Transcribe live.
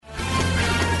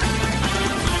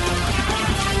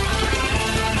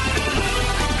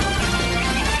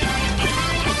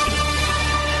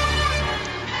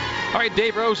right,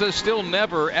 Dave Rosa still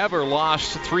never, ever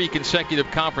lost 3 consecutive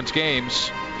conference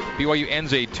games. BYU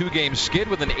ends a 2-game skid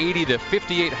with an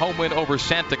 80-58 home win over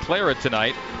Santa Clara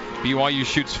tonight. BYU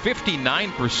shoots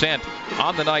 59%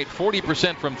 on the night,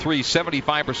 40% from 3,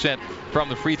 75% from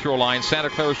the free throw line.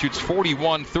 Santa Clara shoots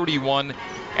 41, 31,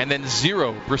 and then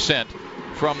 0%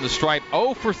 from the stripe.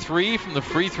 0 for 3 from the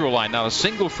free throw line. Not a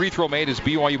single free throw made as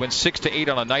BYU went 6 to 8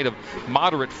 on a night of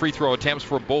moderate free throw attempts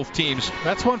for both teams.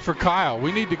 That's one for Kyle.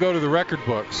 We need to go to the record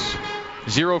books.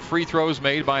 0 free throws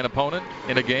made by an opponent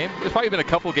in a game. There's probably been a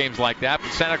couple games like that,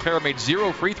 but Santa Clara made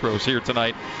 0 free throws here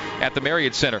tonight at the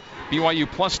Marriott Center.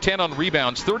 BYU plus 10 on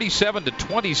rebounds,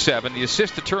 37-27. The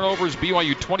assist to turnovers,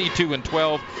 BYU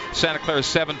 22-12. Santa Clara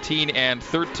 17-13.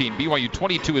 BYU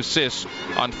 22 assists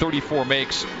on 34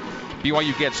 makes.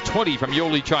 BYU gets 20 from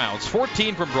Yoli Childs,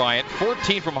 14 from Bryant,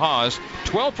 14 from Haas,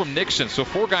 12 from Nixon. So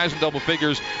 4 guys in double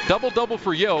figures. Double-double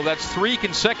for Yo. That's 3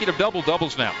 consecutive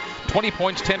double-doubles now. 20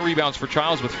 points, 10 rebounds for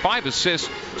Childs with 5 assists.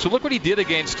 So look what he did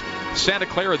against Santa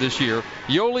Clara this year.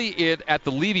 Yoli at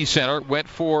the Levy Center went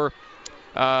for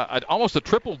almost a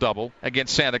triple-double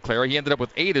against Santa Clara. He ended up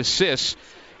with 8 assists.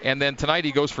 And then tonight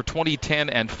he goes for 20, 10,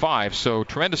 and 5. So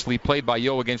tremendously played by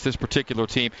Yo against this particular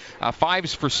team.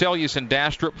 5s for Celius and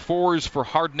Dastrup, 4s for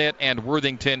Hardnett and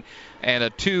Worthington, and a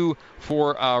 2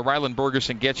 for Ryland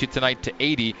Bergerson gets you tonight to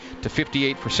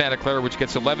 80-58 for Santa Clara, which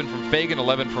gets 11 from Fagan,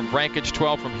 11 from Brankage,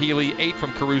 12 from Healy, 8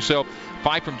 from Caruso,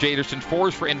 5 from Jaderson,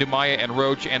 4s for Indumaya and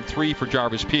Roach, and 3 for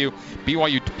Jarvis Pugh.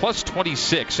 BYU plus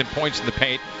 26 in points in the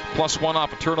paint, plus 1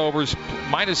 off of turnovers,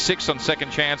 minus 6 on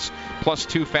second chance, plus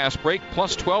 2 fast break,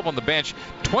 plus 12 on the bench,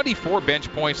 24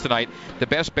 bench points tonight, the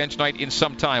best bench night in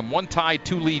some time. 1 tie,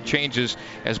 2 lead changes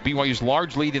as BYU's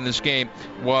large lead in this game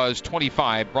was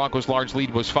 25. Broncos' large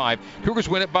lead was 5. Cougars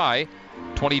win it by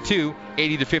 22,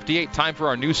 80-58. Time for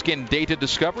our Nu Skin Data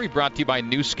Discovery, brought to you by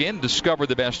Nu Skin. Discover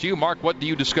the best you. Mark, what do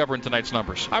you discover in tonight's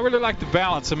numbers? I really like the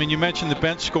balance. I mean, you mentioned the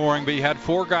bench scoring, but you had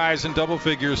 4 guys in double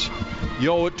figures.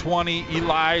 Yo at 20,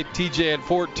 Eli, TJ at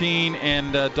 14,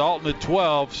 and Dalton at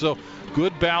 12. So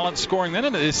good balance scoring. Then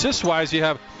in the assist-wise, you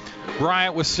have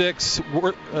Bryant with 6,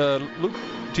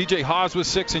 TJ Haas with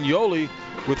 6, and Yoli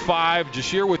with 5,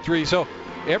 Jashir with 3. So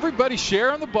everybody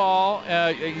sharing the ball.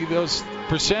 Those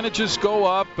percentages go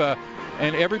up,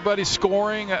 and everybody's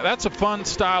scoring. That's a fun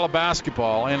style of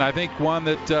basketball, and I think one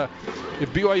that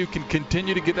if BYU can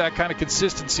continue to get that kind of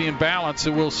consistency and balance,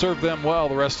 it will serve them well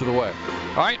the rest of the way.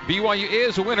 All right, BYU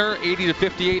is a winner.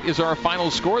 80-58 is our final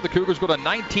score. The Cougars go to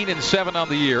 19-7 on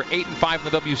the year, 8-5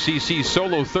 in the WCC,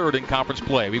 solo third in conference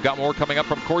play. We've got more coming up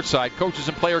from courtside. Coaches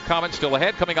and player comments still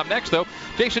ahead. Coming up next, though,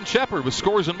 Jason Shepard with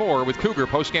scores and more with Cougar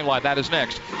Postgame Live. That is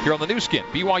next here on the Nu Skin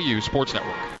BYU Sports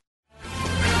Network.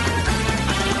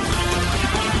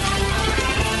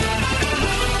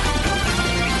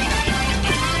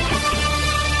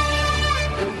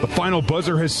 The final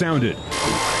buzzer has sounded.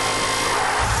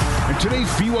 And today's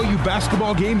BYU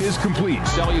basketball game is complete.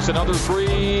 Celius another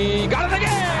 3. Got it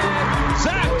again!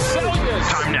 Zach Celius!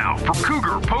 Time now for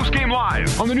Cougar Postgame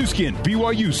Live on the Nu Skin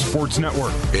BYU Sports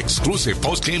Network. Exclusive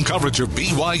postgame coverage of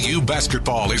BYU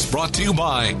basketball is brought to you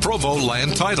by Provo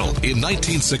Land Title. In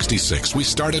 1966, we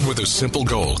started with a simple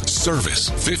goal, service.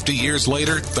 50 years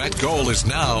later, that goal is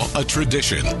now a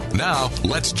tradition. Now,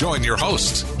 let's join your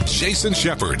host, Jason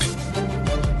Shepard.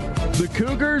 The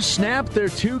Cougars snapped their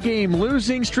 2-game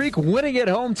losing streak, winning at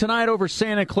home tonight over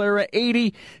Santa Clara,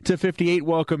 80-58.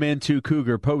 Welcome into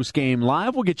Cougar Postgame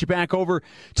Live. We'll get you back over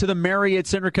to the Marriott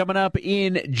Center coming up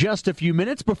in just a few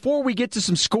minutes. Before we get to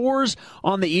some scores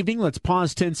on the evening, let's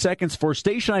pause 10 seconds for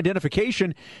station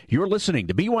identification. You're listening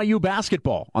to BYU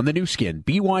Basketball on the Nu Skin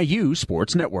BYU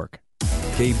Sports Network.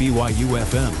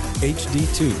 KBYU-FM,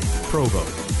 HD2, Provo.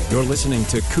 You're listening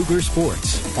to Cougar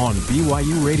Sports on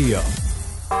BYU Radio.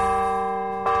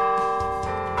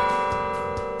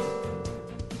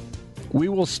 We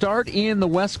will start in the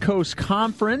West Coast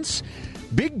Conference.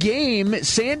 Big game,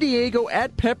 San Diego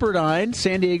at Pepperdine.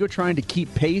 San Diego trying to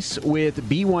keep pace with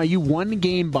BYU, 1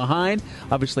 game behind.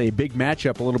 Obviously a big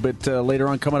matchup a little bit later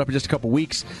on, coming up in just a couple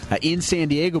weeks in San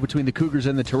Diego between the Cougars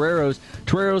and the Toreros.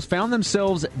 Toreros found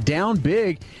themselves down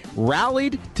big,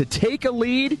 rallied to take a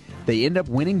lead. They end up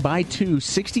winning by 2,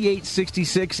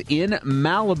 68-66 in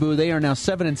Malibu. They are now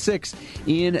 7-6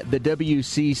 in the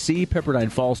WCC.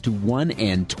 Pepperdine falls to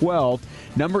 1-12.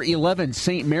 Number 11,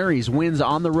 St. Mary's wins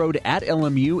on the road at Illinois.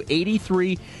 LMU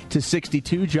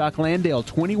 83-62. Jock Landale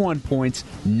 21 points,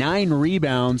 9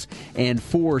 rebounds, and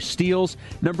 4 steals.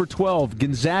 Number 12,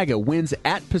 Gonzaga wins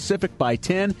at Pacific by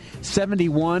 10,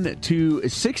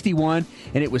 71-61,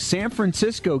 and it was San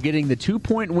Francisco getting the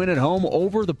 2-point win at home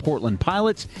over the Portland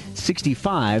Pilots,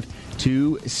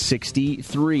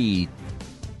 65-63.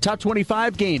 Top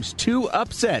 25 games, 2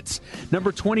 upsets.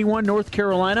 Number 21, North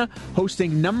Carolina,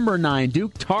 hosting number 9,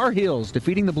 Duke. Tar Heels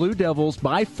defeating the Blue Devils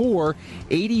by 4,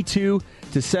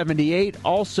 82-78.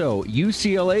 Also,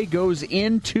 UCLA goes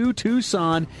into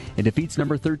Tucson and defeats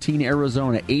number 13,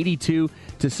 Arizona,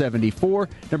 82-74.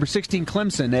 Number 16,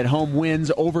 Clemson at home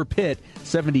wins over Pitt,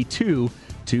 72-48.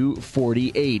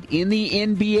 In the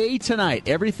NBA tonight,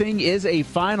 everything is a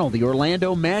final. The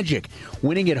Orlando Magic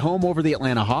winning at home over the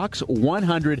Atlanta Hawks,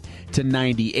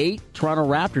 100-98. Toronto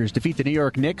Raptors defeat the New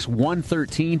York Knicks,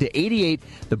 113-88.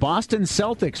 The Boston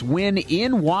Celtics win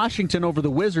in Washington over the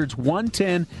Wizards,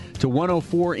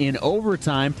 110-104 in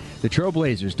overtime. The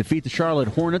Trailblazers defeat the Charlotte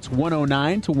Hornets,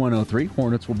 109-103.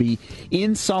 Hornets will be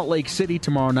in Salt Lake City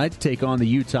tomorrow night to take on the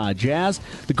Utah Jazz.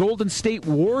 The Golden State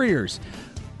Warriors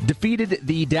defeated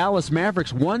the Dallas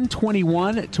Mavericks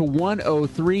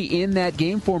 121-103 in that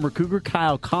game. Former Cougar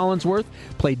Kyle Collinsworth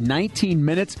played 19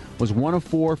 minutes, was 1 of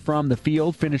 4 from the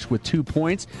field, finished with 2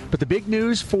 points. But the big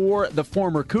news for the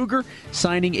former Cougar,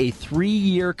 signing a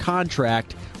 3-year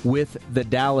contract with the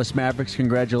Dallas Mavericks.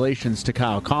 Congratulations to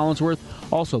Kyle Collinsworth.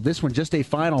 Also, this one just a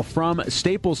final from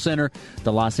Staples Center.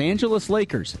 The Los Angeles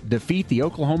Lakers defeat the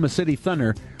Oklahoma City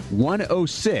Thunder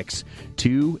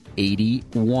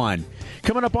 106-81.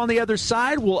 Coming up on the other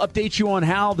side, we'll update you on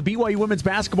how the BYU women's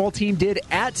basketball team did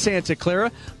at Santa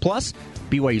Clara. Plus,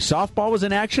 BYU softball was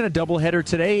in action, a doubleheader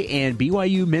today, and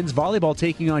BYU men's volleyball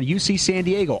taking on UC San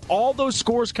Diego. All those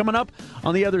scores coming up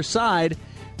on the other side.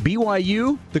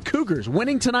 BYU, the Cougars,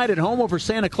 winning tonight at home over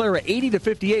Santa Clara,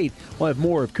 80-58. We'll have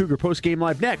more of Cougar Postgame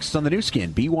Live next on the new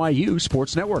skin, BYU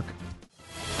Sports Network.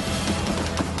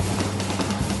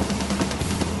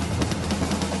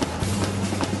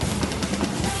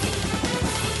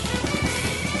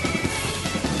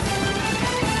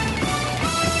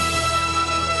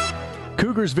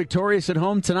 Cougars victorious at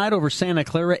home tonight over Santa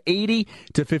Clara,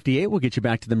 80-58. We'll get you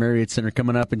back to the Marriott Center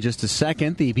coming up in just a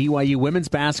second. The BYU women's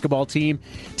basketball team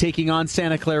taking on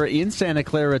Santa Clara in Santa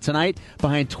Clara tonight.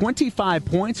 Behind 25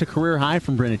 points, a career high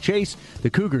from Brenna Chase. The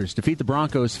Cougars defeat the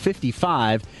Broncos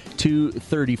 55-34.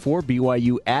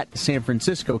 BYU at San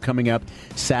Francisco coming up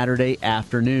Saturday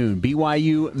afternoon.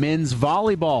 BYU men's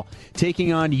volleyball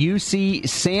taking on UC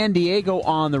San Diego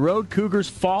on the road. Cougars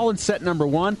fall in set number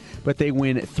 1, but they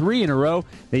win 3 in a row.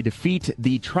 They defeat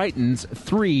the Tritons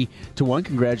 3-1.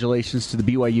 Congratulations to the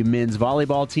BYU men's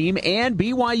volleyball team. And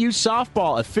BYU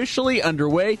softball officially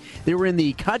underway. They were in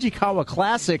the Kajikawa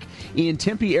Classic in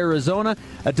Tempe, Arizona.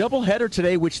 A doubleheader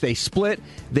today, which they split.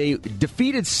 They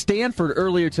defeated Stanford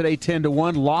earlier today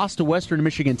 10-1. Lost to Western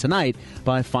Michigan tonight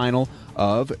by a final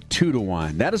of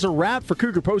 2-1. That is a wrap for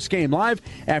Cougar Postgame Live.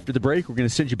 After the break, we're going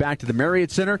to send you back to the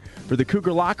Marriott Center for the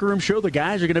Cougar Locker Room Show. The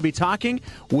guys are going to be talking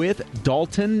with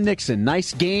Dalton Nixon.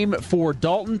 Nice game for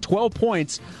Dalton. 12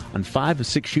 points on 5 of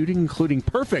 6 shooting, including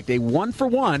perfect. A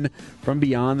 1-for-1 from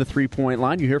beyond the three-point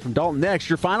line. You hear from Dalton next.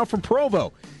 Your final from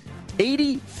Provo.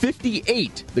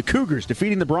 80-58. The Cougars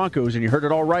defeating the Broncos, and you heard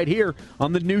it all right here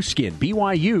on the new skin,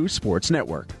 BYU Sports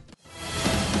Network.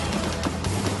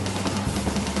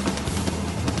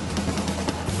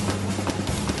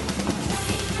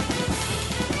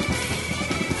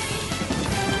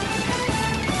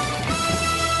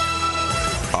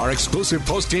 Our exclusive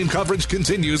post-game coverage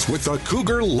continues with the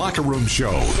Cougar Locker Room Show.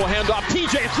 We'll hand off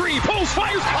TJ, 3, post,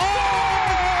 fires.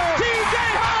 Oh! TJ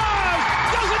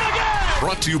Haws does it again!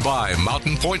 Brought to you by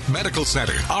Mountain Point Medical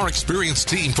Center. Our experienced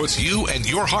team puts you and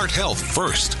your heart health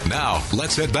first. Now,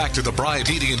 let's head back to the Bryant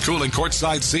Heating and Cooling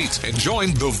courtside seats and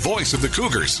join the voice of the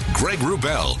Cougars, Greg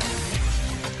Wrubell.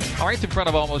 All right, in front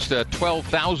of almost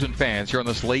 12,000 fans here on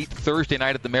this late Thursday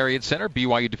night at the Marriott Center.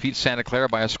 BYU defeats Santa Clara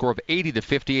by a score of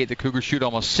 80-58. The Cougars shoot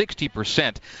almost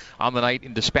 60% on the night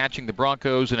in dispatching the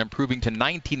Broncos and improving to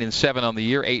 19-7 on the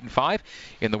year, 8-5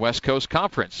 in the West Coast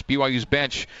Conference. BYU's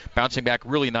bench bouncing back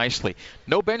really nicely.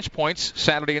 No bench points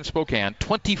Saturday in Spokane.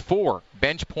 24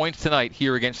 bench points tonight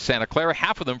here against Santa Clara.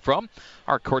 Half of them from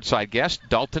our courtside guest,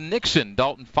 Dalton Nixon.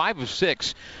 Dalton 5 of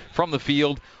 6 from the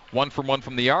field. 1 from 1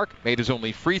 from the arc, made his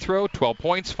only free throw, 12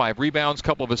 points, 5 rebounds,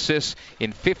 couple of assists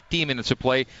in 15 minutes of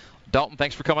play. Dalton,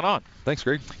 thanks for coming on. Thanks,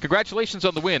 Greg. Congratulations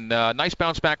on the win. Nice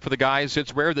bounce back for the guys.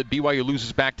 It's rare that BYU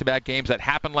loses back-to-back games. That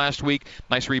happened last week.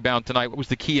 Nice rebound tonight. What was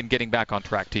the key in getting back on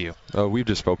track to you? We've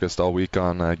just focused all week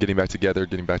on getting back together,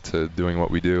 getting back to doing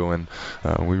what we do, and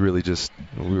we were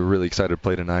really excited to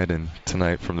play tonight. And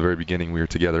tonight, from the very beginning, we were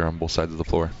together on both sides of the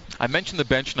floor. I mentioned the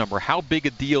bench number. How big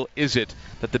a deal is it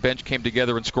that the bench came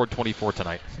together and scored 24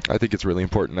 tonight? I think it's really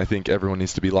important. I think everyone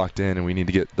needs to be locked in, and we need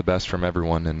to get the best from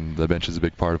everyone, and the bench is a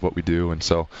big part of what we do, and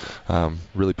so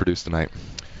really produced tonight.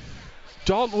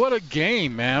 Dalton, what a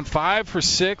game, man. 5 for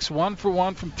 6, 1 for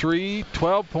 1 from 3,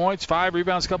 12 points, 5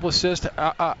 rebounds, couple assists.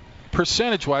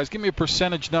 Percentage-wise, give me a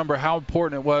percentage number, how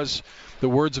important it was, the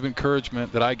words of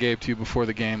encouragement that I gave to you before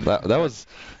the game. That was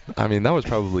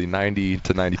probably 90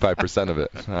 to 95% of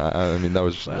it.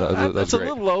 That's a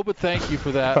little low, but thank you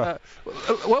for that.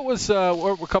 What were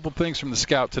a couple of things from the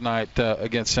scout tonight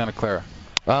against Santa Clara?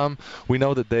 We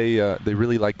know that they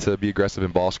really like to be aggressive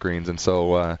in ball screens, and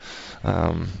so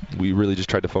we really just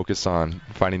tried to focus on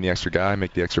finding the extra guy,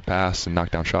 make the extra pass, and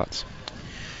knock down shots.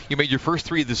 You made your first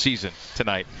 3 of the season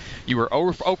tonight. You were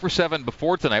 0 for 7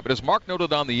 before tonight, but as Mark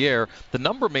noted on the air, the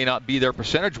number may not be there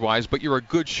percentage-wise, but you're a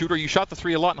good shooter. You shot the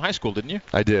 3 a lot in high school, didn't you?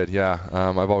 I did, yeah.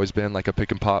 I've always been like a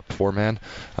pick-and-pop 4-man,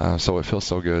 so it feels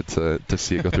so good to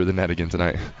see it go through the net again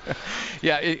tonight.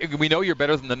 Yeah, we know you're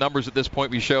better than the numbers at this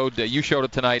point. You showed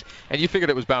it tonight, and you figured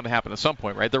it was bound to happen at some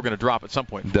point, right? They were going to drop at some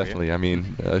point. Definitely. I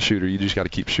mean, a shooter, you just got to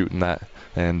keep shooting that,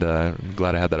 and I'm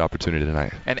glad I had that opportunity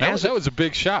tonight. And that was a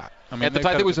big shot. I mean, at the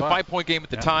time, it was a 5-point game at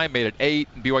the time, made it 8,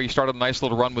 and BYU started a nice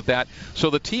little run with that. So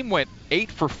the team went 8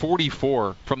 for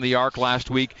 44 from the arc last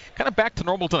week, kind of back to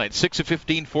normal tonight, 6 of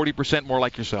 15, 40% more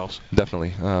like yourselves.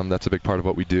 Definitely. That's a big part of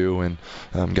what we do, and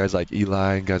guys like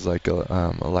Eli, guys like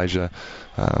Elijah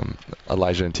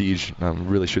and Tej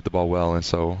really shoot the ball well, and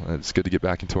so it's good to get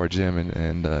back into our gym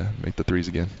and make the threes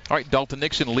again. All right, Dalton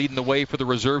Nixon leading the way for the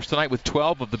reserves tonight with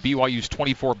 12 of the BYU's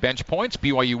 24 bench points.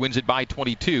 BYU wins it by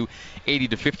 22,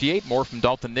 80-58. More from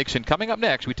Dalton Nixon coming up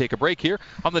next. We take a break here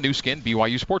on the new skin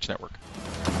BYU Sports Network.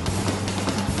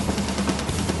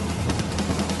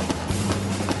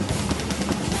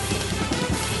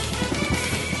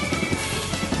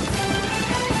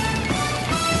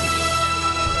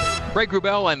 Greg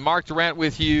Wrubell and Mark Durrant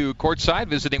with you courtside,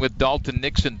 visiting with Dalton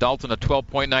Nixon. Dalton, a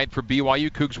 12-point night for BYU.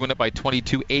 Cougs win it by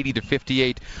 22,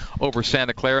 80-58 over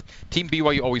Santa Clara. Team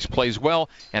BYU always plays well,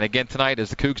 and again tonight as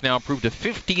the Cougs now improved to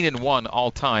 15-1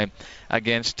 all-time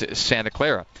against Santa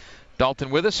Clara. Dalton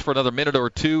with us for another minute or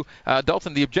two.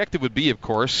 Dalton, the objective would be, of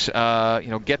course,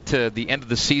 get to the end of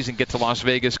the season, get to Las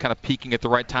Vegas, kind of peaking at the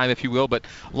right time, if you will, but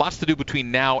lots to do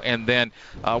between now and then.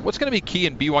 What's going to be key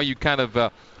in BYU kind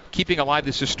of keeping alive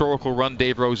this historical run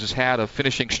Dave Rose has had of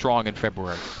finishing strong in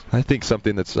February? I think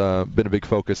something that's been a big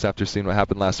focus after seeing what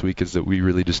happened last week is that we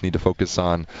really just need to focus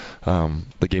on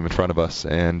the game in front of us.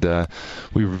 And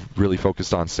we've really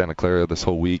focused on Santa Clara this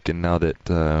whole week, and now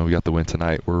that we got the win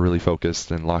tonight, we're really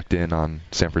focused and locked in on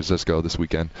San Francisco this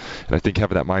weekend. And I think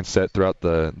having that mindset throughout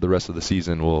the rest of the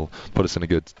season will put us in a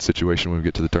good situation when we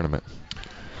get to the tournament.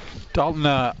 Dalton,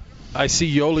 I see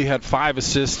Yoli had 5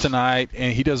 assists tonight,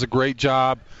 and he does a great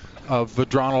job of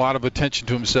drawing a lot of attention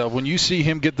to himself. When you see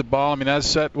him get the ball, I mean,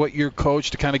 that's what you're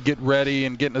coached to kind of get ready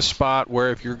and get in a spot where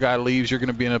if your guy leaves, you're going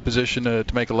to be in a position to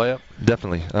make a layup?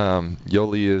 Definitely.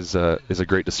 Yoli is a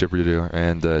great distributor,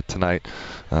 and tonight,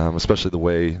 especially the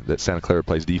way that Santa Clara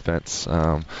plays defense,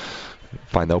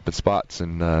 find the open spots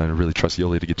and really trust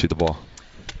Yoli to get you the ball.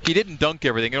 He didn't dunk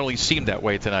everything. It only seemed that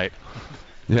way tonight.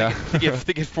 Yeah.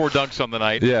 to get 4 dunks on the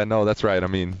night. Yeah, no, that's right. I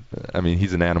mean,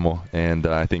 he's an animal, and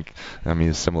I think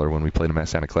it's similar when we played him at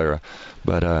Santa Clara,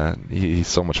 but he's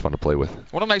so much fun to play with.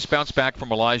 What a nice bounce back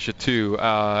from Elijah too.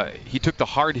 He took the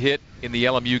hard hit in the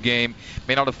LMU game.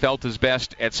 May not have felt his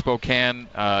best at Spokane.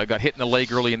 Got hit in the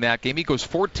leg early in that game. He goes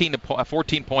 14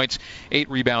 points, 8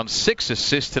 rebounds, 6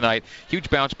 assists tonight. Huge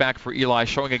bounce back for Eli,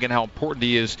 showing again how important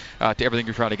he is to everything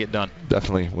you're trying to get done.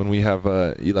 Definitely. When we have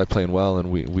Eli playing well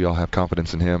and we all have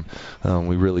confidence in him,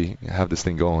 we really have this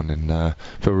thing going, and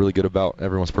feel really good about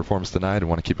everyone's performance tonight and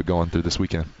want to keep it going through this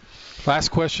weekend. Last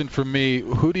question for me.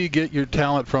 Who do you get your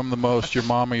talent from the most, your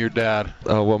mom or your dad?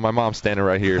 Well, my mom's standing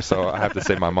right here, so I have to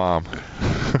say my mom.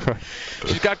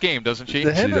 She's got game, doesn't she?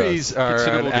 The Henrys are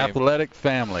an athletic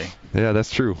family. Yeah,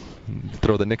 that's true.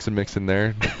 Throw the Nixon mix in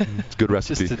there. It's a good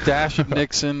recipe. Just a dash of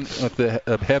Nixon with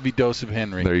a heavy dose of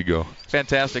Henry. There you go.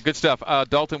 Fantastic. Good stuff.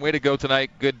 Dalton, way to go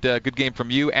tonight. Good game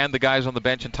from you and the guys on the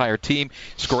bench, entire team.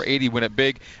 Score 80, win it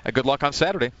big. Good luck on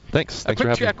Saturday. Thanks for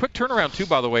having me. A quick turnaround, too,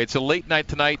 by the way. It's a late night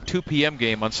tonight, 2 p.m.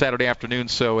 game on Saturday afternoon,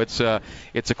 so it's a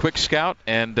quick scout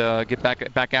and get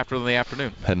back after in the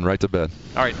afternoon. Heading right to bed.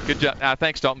 All right. Good job.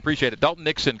 Thanks, Dalton. Appreciate it. Dalton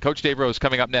Nixon, Coach Dave Rose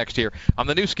coming up next here on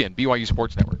the new skin, BYU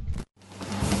Sports Network.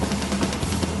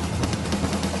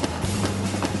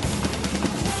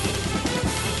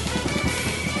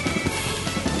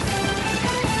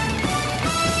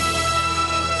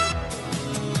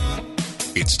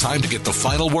 It's time to get the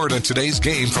final word on today's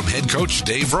game from head coach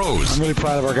Dave Rose. I'm really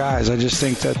proud of our guys. I just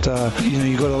think that,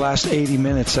 you go to the last 80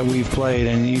 minutes that we've played,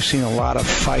 and you've seen a lot of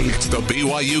fight. It's the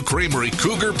BYU Creamery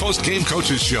Cougar Post-Game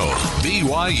Coaches Show.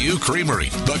 BYU Creamery,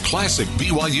 the classic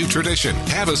BYU tradition.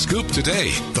 Have a scoop today.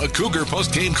 The Cougar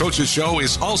Post-Game Coaches Show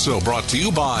is also brought to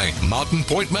you by Mountain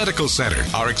Point Medical Center.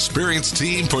 Our experienced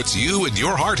team puts you and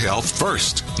your heart health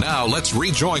first. Now let's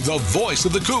rejoin the voice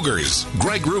of the Cougars,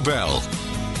 Greg Wrubell.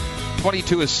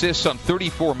 22 assists on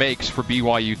 34 makes for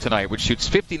BYU tonight, which shoots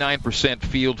 59%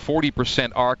 field,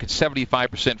 40% arc, and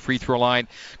 75% free throw line.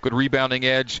 Good rebounding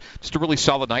edge. Just a really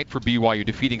solid night for BYU,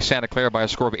 defeating Santa Clara by a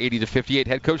score of 80-58.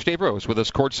 Head coach Dave Rose with us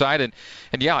courtside,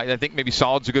 and yeah, I think maybe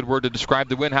solid's a good word to describe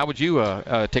the win. How would you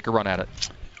take a run at it?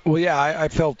 Well, yeah, I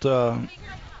felt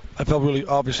really,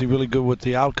 obviously, really good with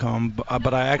the outcome,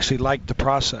 but I actually liked the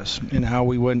process and how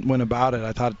we went about it.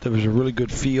 I thought there was a really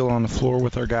good feel on the floor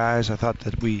with our guys. I thought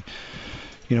that we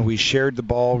shared the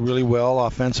ball really well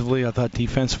offensively. I thought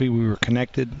defensively we were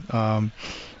connected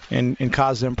and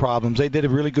caused them problems. They did a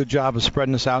really good job of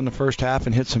spreading us out in the first half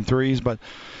and hit some threes, but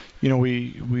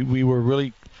we were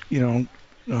really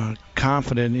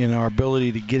confident in our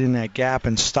ability to get in that gap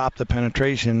and stop the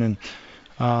penetration,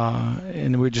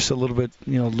 and we're just a little bit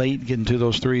late getting to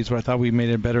those threes. But I thought we made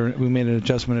an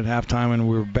adjustment at halftime, and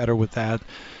we were better with that.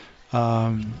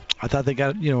 I thought they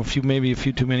got maybe a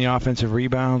few too many offensive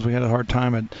rebounds. We had a hard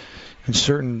time in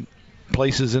certain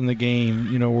places in the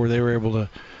game, where they were able to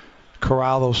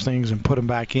corral those things and put them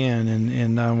back in.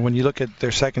 And when you look at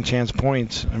their second chance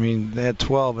points, I mean, they had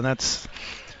 12, and that's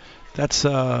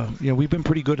we've been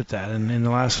pretty good at that. And in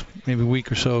the last maybe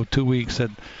week or so, 2 weeks,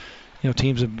 that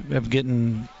teams have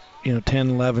getting 10,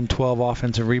 11, 12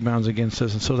 offensive rebounds against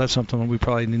us, and so that's something that we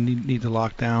probably need to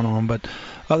lock down on. But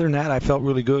other than that, I felt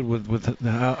really good with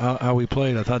how we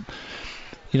played. I thought,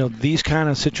 these kind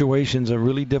of situations are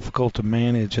really difficult to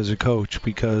manage as a coach,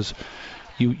 because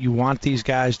you want these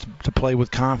guys to play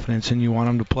with confidence, and you want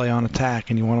them to play on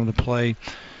attack, and you want them to play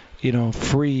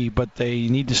free, but they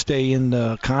need to stay in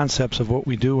the concepts of what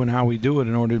we do and how we do it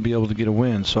in order to be able to get a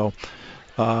win. So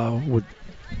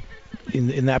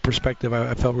in that perspective,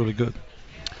 I felt really good.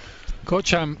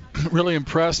 Coach, I'm really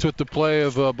impressed with the play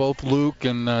of both Luke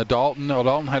and Dalton.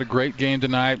 Dalton had a great game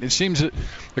tonight. It seems that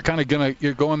they're kind of going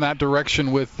to go in that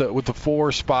direction with the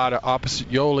 4 spot opposite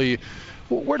Yoli.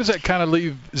 Where does that kind of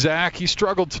leave Zach? He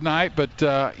struggled tonight,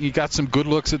 but he got some good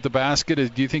looks at the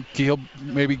basket. Do you think he'll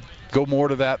maybe go more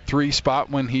to that 3 spot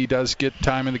when he does get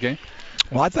time in the game?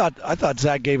 Well, I thought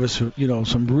Zach gave us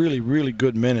some really, really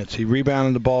good minutes. He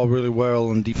rebounded the ball really well,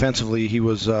 and defensively he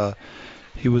was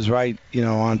right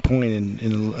on point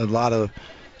in a lot of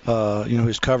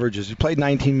his coverages. He played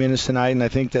 19 minutes tonight, and I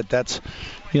think that's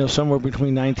somewhere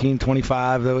between 19 and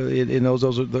 25. In those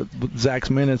are Zach's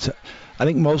minutes. I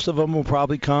think most of them will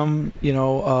probably come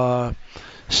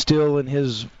still in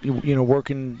his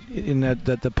working in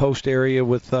the post area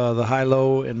with the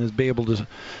high-low, and is be able to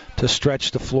stretch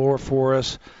the floor for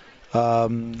us. I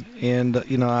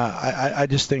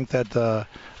just think that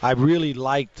I really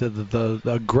liked the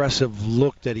aggressive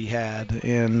look that he had,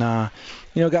 and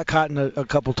got caught in a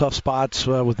couple tough spots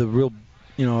with a real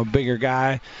a bigger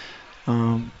guy.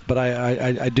 But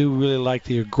I do really like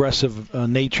the aggressive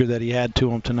nature that he had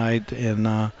to him tonight, and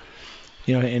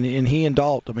and he and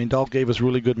Dalt. I mean, Dalt gave us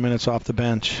really good minutes off the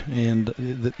bench, and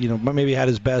maybe had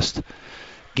his best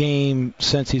game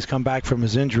since he's come back from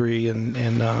his injury,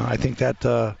 and I think that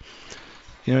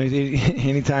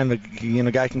anytime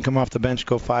the guy can come off the bench,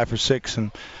 go 5 for 6,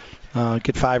 and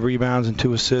get 5 rebounds and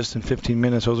 2 assists in 15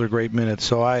 minutes, those are great minutes.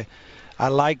 So I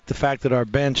like the fact that our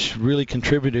bench really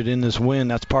contributed in this win.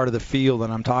 That's part of the feel that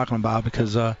I'm talking about,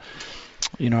 because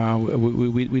we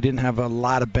didn't have a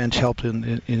lot of bench help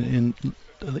in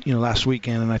last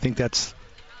weekend, and I think that's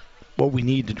what we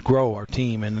need to grow our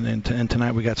team, and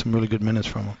tonight we got some really good minutes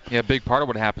from them. Yeah, big part of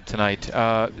what happened tonight.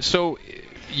 So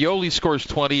Yoli scores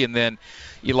 20, and then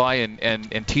Eli and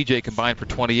TJ combined for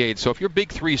 28. So if your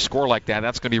big three score like that,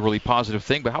 that's going to be a really positive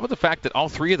thing. But how about the fact that all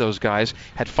three of those guys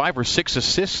had 5 or 6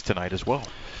 assists tonight as well?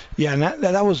 Yeah, and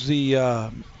that was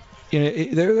the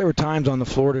there were times on the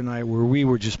floor tonight where we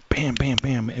were just bam, bam,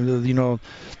 bam. And,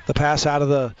 the pass out of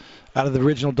the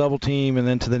original double team and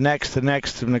then to the next, and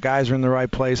the guys are in the right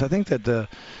place. I think that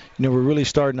we're really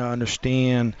starting to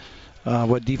understand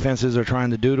what defenses are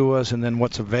trying to do to us and then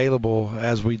what's available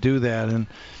as we do that. And,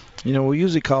 we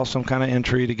usually call some kind of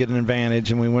entry to get an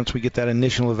advantage, and once we get that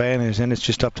initial advantage, then it's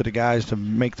just up to the guys to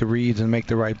make the reads and make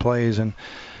the right plays. And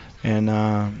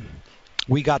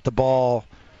we got the ball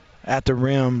at the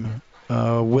rim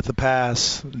with the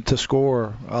pass to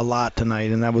score a lot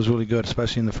tonight, and that was really good,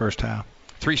 especially in the first half.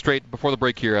 3 straight before the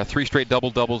break here. 3 straight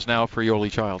double-doubles now for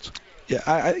Yoli Childs. Yeah,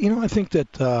 I think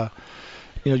that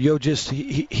Yo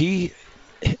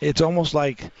it's almost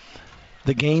like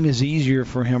the game is easier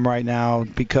for him right now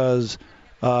because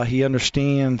he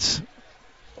understands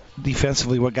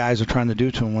defensively what guys are trying to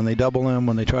do to him. When they double him,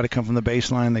 when they try to come from the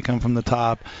baseline, they come from the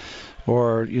top,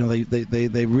 or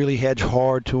they really hedge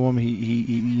hard to him.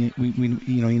 He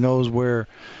knows where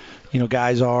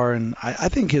guys are, and I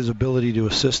think his ability to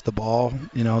assist the ball.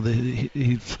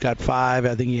 He's got 5.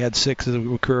 I think he had 6 as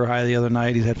a career high the other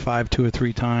night. He's had 5 2 or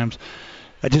 3 times.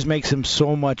 That just makes him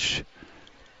so much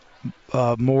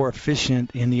more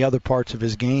efficient in the other parts of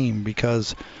his game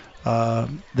because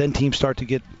then teams start to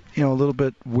get a little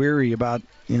bit weary about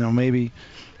maybe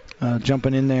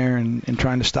jumping in there and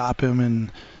trying to stop him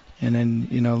and then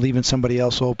leaving somebody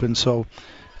else open. So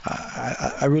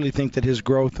I really think that his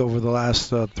growth over the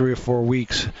last 3 or 4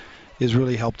 weeks has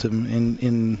really helped him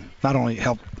in not only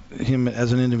helped him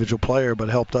as an individual player but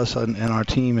helped us and our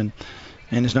team, and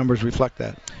his numbers reflect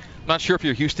that. I'm not sure if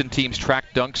your Houston teams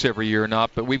track dunks every year or not,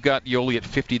 but we've got Yoli at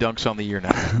 50 dunks on the year now.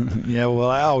 Yeah, well,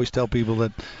 I always tell people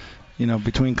that,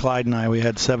 between Clyde and I, we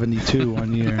had 72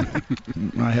 one year.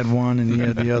 I had 1 and he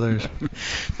had the others.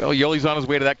 Well, Yoli's on his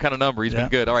way to that kind of number. He's been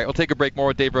good. All right, we'll take a break. More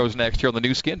with Dave Rose next here on the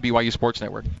new Skin, BYU Sports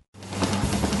Network.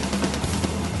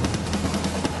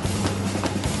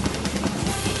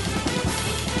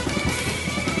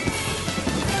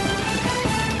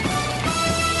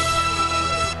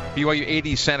 BYU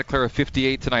 80, Santa Clara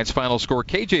 58, tonight's final score.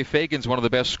 KJ Fagan's one of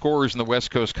the best scorers in the West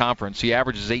Coast Conference. He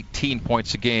averages 18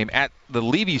 points a game at the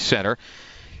Levy Center.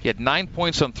 He had 9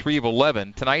 points on 3 of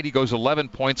 11. Tonight he goes 11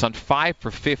 points on 5 for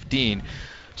 15.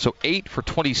 So 8 for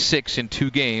 26 in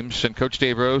 2 games. And Coach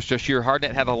Dave Rose, Jahshire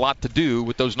Hardnett had a lot to do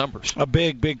with those numbers. A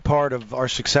big part of our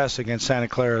success against Santa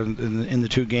Clara in the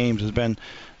 2 games has been,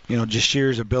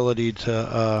 Jahshire's ability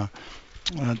to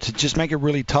just make it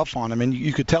really tough on him. And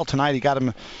you could tell tonight he got him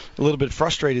a little bit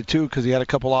frustrated too because he had a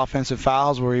couple offensive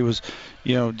fouls where he was,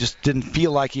 just didn't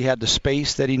feel like he had the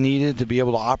space that he needed to be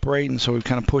able to operate, and so he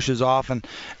kind of pushes off. And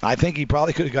I think he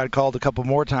probably could have got called a couple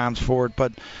more times for it,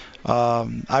 but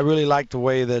I really like the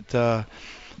way that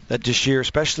that Jahshire,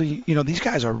 especially, these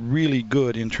guys are really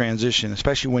good in transition,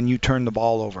 especially when you turn the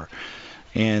ball over.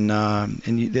 And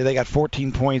they got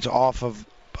 14 points off of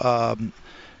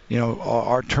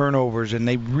our turnovers, and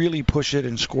they really push it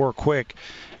and score quick,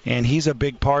 and he's a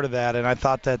big part of that. And I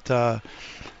thought that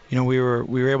we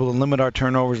were able to limit our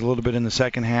turnovers a little bit in the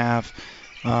second half,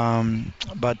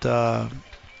 but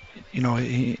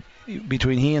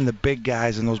between he and the big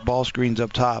guys and those ball screens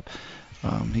up top,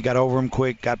 he got over him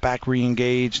quick, got back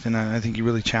re-engaged, and I think he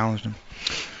really challenged him.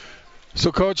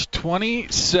 So, Coach,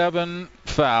 27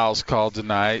 fouls called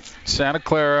tonight. Santa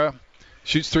Clara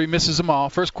shoots 3, misses them all.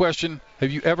 First question,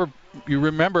 you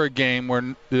remember a game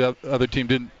where the other team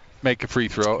didn't make a free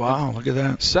throw? Wow, look at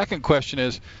that. Second question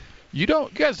is, you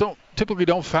guys typically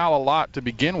don't foul a lot to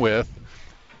begin with.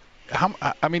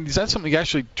 Is that something you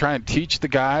actually try and teach the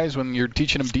guys when you're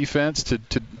teaching them defense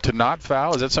to not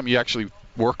foul? Is that something you actually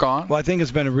work on? Well, I think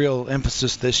it's been a real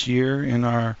emphasis this year in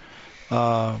our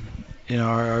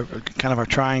our kind of our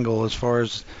triangle as far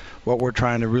as what we're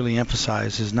trying to really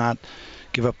emphasize is not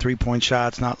give up 3-point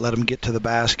shots, not let them get to the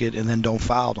basket, and then don't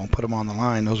foul, don't put them on the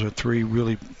line. Those are 3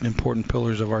 really important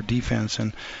pillars of our defense,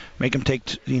 and make them take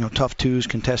tough twos,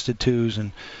 contested twos,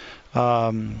 and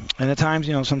at times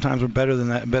sometimes we're better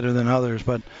than others.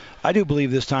 But I do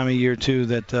believe this time of year too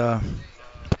that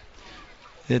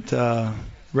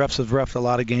refs have reffed a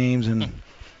lot of games, and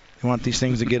they want these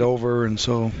things to get over, and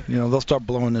so they'll start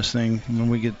blowing this thing when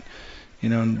we get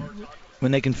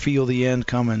when they can feel the end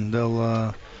coming.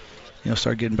 They'll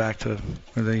start getting back to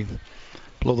where they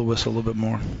blow the whistle a little bit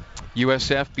more.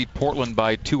 USF beat Portland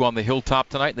by 2 on the Hilltop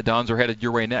tonight. The Dons are headed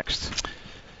your way next.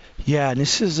 Yeah, and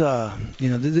this is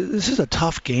this is a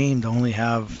tough game to only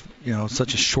have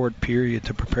such a short period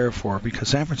to prepare for, because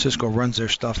San Francisco runs their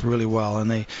stuff really well, and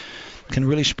they can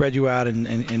really spread you out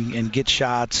and get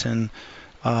shots, and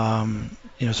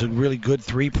it's a really good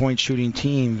three-point shooting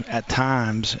team at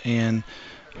times, and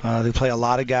they play a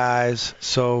lot of guys.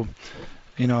 So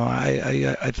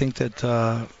I think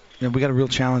that we got a real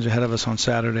challenge ahead of us on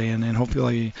Saturday, and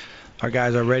hopefully our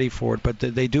guys are ready for it. But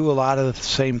they do a lot of the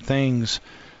same things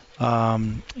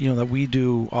that we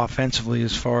do offensively,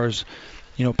 as far as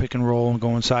pick and roll and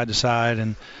going side to side,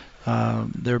 and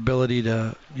their ability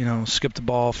to skip the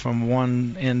ball from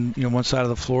one end, one side of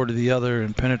the floor to the other,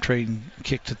 and penetrate and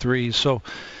kick to threes. So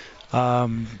we're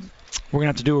gonna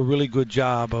have to do a really good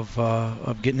job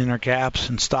of getting in our gaps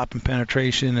and stopping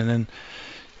penetration, and then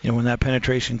when that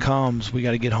penetration comes, we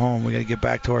got to get home. We got to get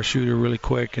back to our shooter really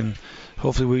quick, and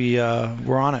hopefully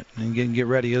we're on it and get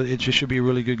ready. It just should be a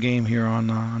really good game here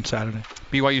on Saturday.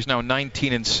 BYU's now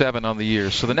 19-7 on the year.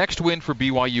 So the next win for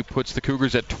BYU puts the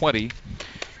Cougars at 20,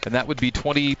 and that would be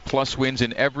 20-plus wins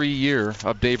in every year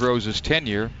of Dave Rose's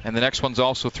tenure. And the next one's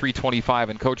also 325,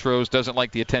 and Coach Rose doesn't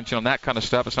like the attention on that kind of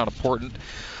stuff. It's not important,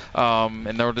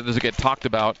 and nor does it get talked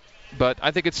about. But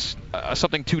I think it's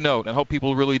something to note, and I hope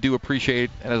people really do appreciate,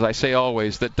 and as I say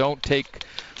always, that don't take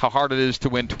how hard it is to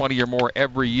win 20 or more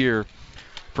every year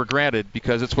for granted,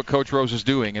 because it's what Coach Rose is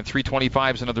doing, and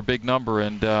 325 is another big number,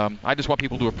 and I just want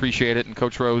people to appreciate it, and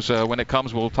Coach Rose, when it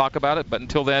comes, we'll talk about it, but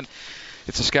until then,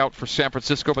 it's a scout for San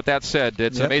Francisco. But that said,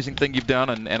 it's an amazing thing you've done,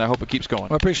 and I hope it keeps going.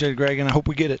 Well, I appreciate it, Greg, and I hope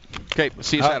we get it. Okay, we'll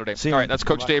see you Saturday. See you. All right, that's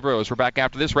Coach Dave Rose. We're back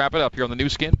after this. Wrap it up here on the new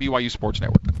skin, BYU Sports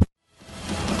Network.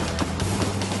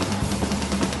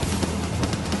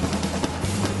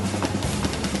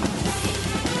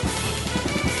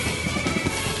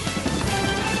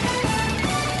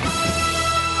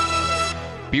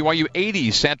 BYU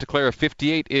 80, Santa Clara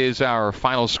 58 is our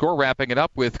final score. Wrapping it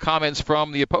up with comments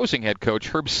from the opposing head coach,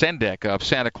 Herb Sendek of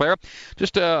Santa Clara.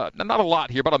 Just not a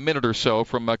lot here, about a minute or so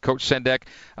from Coach Sendek.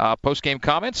 Post-game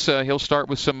comments. He'll start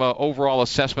with some overall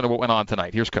assessment of what went on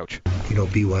tonight. Here's Coach.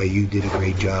 BYU did a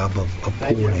great job of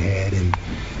pulling ahead, and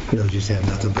just have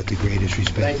nothing but the greatest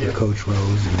respect for Coach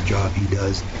Rose and the job he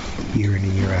does year in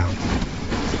and year out.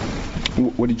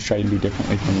 What did you try to do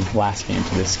differently from last game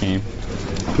to this game?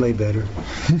 Play better.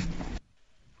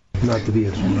 Not to be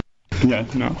a... Yeah,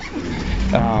 no.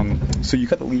 So you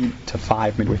cut the lead to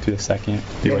 5 midway through the second.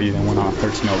 BYU then went on a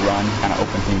 13-0 run, kind of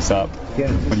opened things up.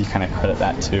 Yeah. What do you kind of credit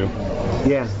that to?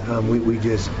 Yeah, we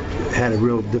just had a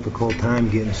real difficult time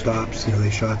getting stops. They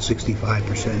shot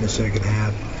 65% in the second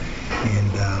half,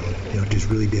 and just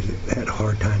really had a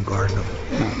hard time guarding them.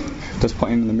 Does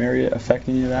playing in the Marriott affect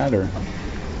any of that, or?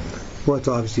 Well, it's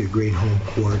obviously a great home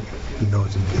court.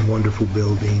 It's a wonderful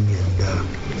building, and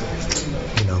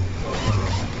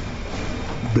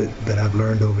but I've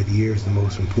learned over the years the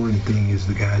most important thing is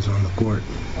the guys on the court.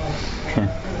 Sure.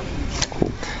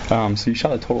 Cool. So you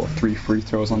shot a total of 3 free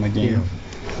throws on the game.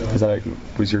 Yeah.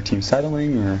 Was your team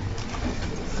settling, or?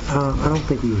 I don't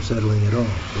think we were settling at all.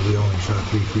 We only shot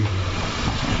 3 free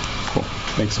throws. Cool.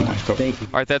 Thanks so much, Coach. Thank you.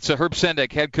 All right, that's Herb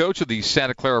Sendek, head coach of the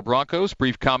Santa Clara Broncos.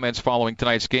 Brief comments following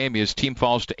tonight's game. His team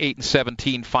falls to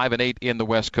 8-17, 5-8 in the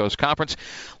West Coast Conference.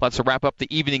 Let's wrap up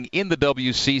the evening in the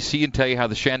WCC and tell you how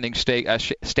the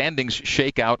standings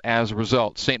shake out as a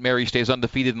result. St. Mary stays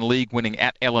undefeated in the league, winning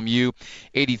at LMU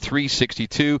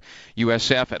 83-62.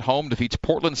 USF at home defeats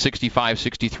Portland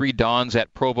 65-63. Dons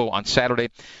at Provo on Saturday.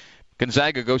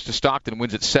 Gonzaga goes to Stockton,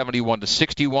 wins at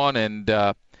 71-61,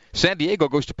 and San Diego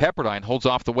goes to Pepperdine, holds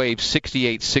off the Waves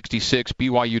 68-66.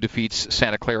 BYU defeats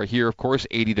Santa Clara here, of course,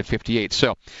 80-58.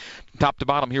 So, top to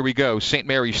bottom, here we go. St.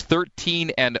 Mary's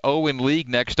 13-0 in league.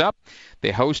 Next up,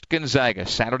 they host Gonzaga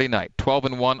Saturday night.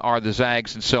 12-1 are the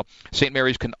Zags, and so St.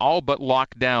 Mary's can all but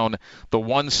lock down the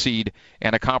 1 seed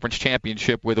and a conference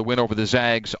championship with a win over the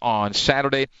Zags on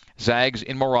Saturday. Zags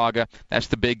in Moraga. That's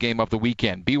the big game of the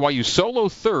weekend. BYU solo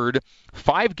third,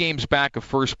 5 games back of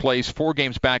first place, 4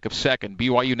 games back of second.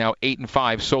 BYU now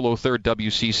 8-5, solo third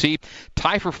WCC.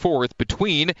 Tie for fourth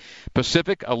between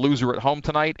Pacific, a loser at home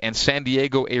tonight, and San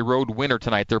Diego, a road winner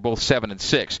tonight. They're both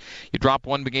 7-6. You drop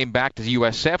 1 game back to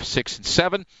USF,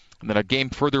 6-7. And then a game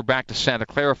further back to Santa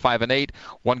Clara, 5-8.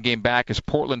 1 game back is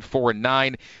Portland,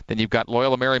 4-9. Then you've got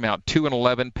Loyola Marymount,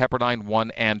 2-11. Pepperdine,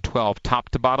 1-12. Top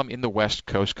to bottom in the West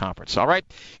Coast Conference. All right,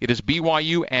 it is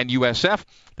BYU and USF.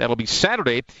 That'll be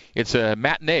Saturday. It's a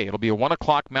matinee. It'll be a 1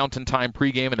 o'clock Mountain Time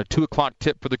pregame and a 2 o'clock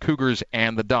tip for the Cougars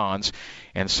and the Dons.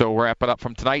 And so we'll wrap it up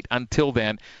from tonight until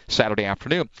then, Saturday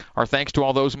afternoon. Our thanks to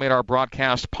all those who made our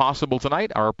broadcast possible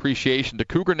tonight. Our appreciation to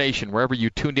Cougar Nation, wherever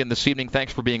you tuned in this evening.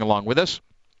 Thanks for being along with us.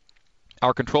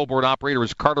 Our control board operator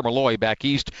is Carter Malloy back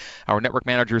east. Our network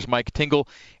manager is Mike Tingle,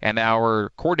 and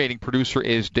our coordinating producer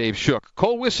is Dave Shook.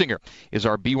 Cole Wissinger is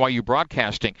our BYU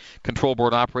Broadcasting control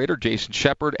board operator. Jason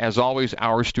Shepard, as always,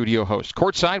 our studio host.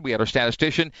 Courtside, we had our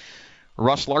statistician,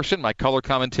 Russ Larson, my color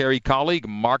commentary colleague,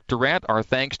 Mark Durant. Our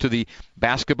thanks to the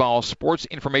basketball sports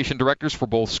information directors for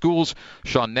both schools,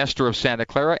 Sean Nestor of Santa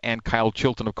Clara and Kyle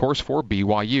Chilton, of course, for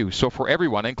BYU. So for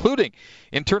everyone, including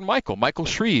intern Michael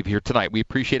Shreve here tonight, we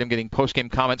appreciate him getting post-game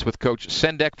comments with Coach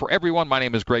Sendek. For everyone, my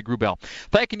name is Greg Wrubell.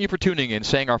 Thanking you for tuning in,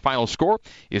 saying our final score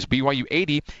is BYU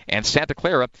 80 and Santa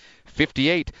Clara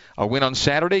 58. A win on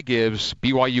Saturday gives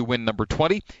BYU win number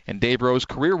 20 and Dave Rose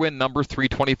career win number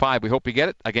 325. We hope you get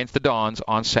it against the Dons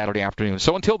on Saturday afternoon.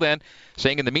 So until then,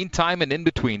 saying in the meantime and in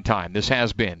between time, this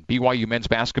has been BYU men's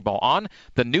basketball on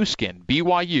the new skin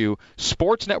BYU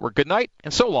Sports Network. Good night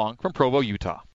and so long from Provo, Utah.